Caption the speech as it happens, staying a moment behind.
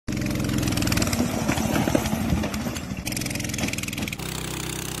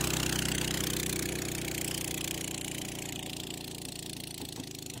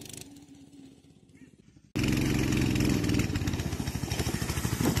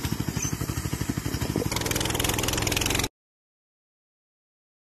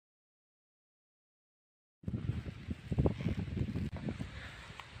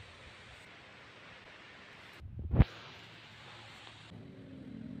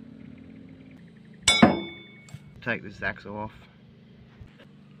take this axle off.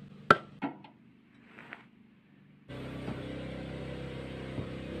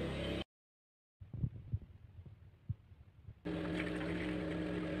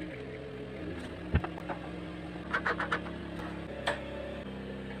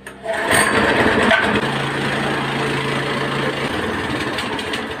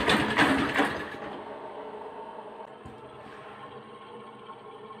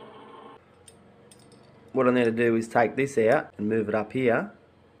 What I need to do is take this out and move it up here.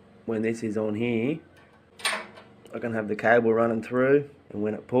 When this is on here, I can have the cable running through, and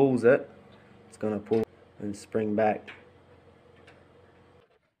when it pulls it, it's going to pull and spring back.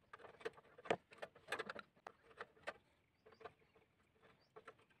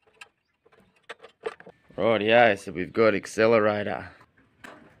 Rightio, so we've got accelerator.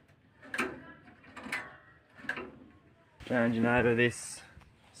 Changing over this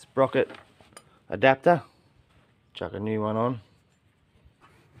sprocket adapter. Chuck a new one on.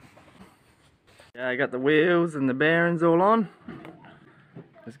 Yeah, I got the wheels and the bearings all on.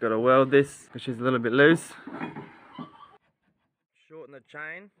 Just got to weld this, which is a little bit loose. Shorten the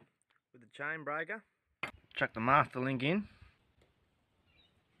chain with the chain breaker. Chuck the master link in.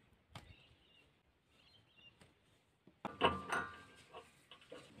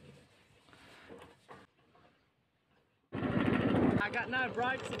 I got no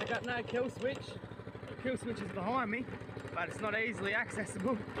brakes and I got no kill switch. The kill switch is behind me, but it's not easily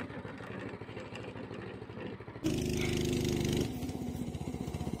accessible.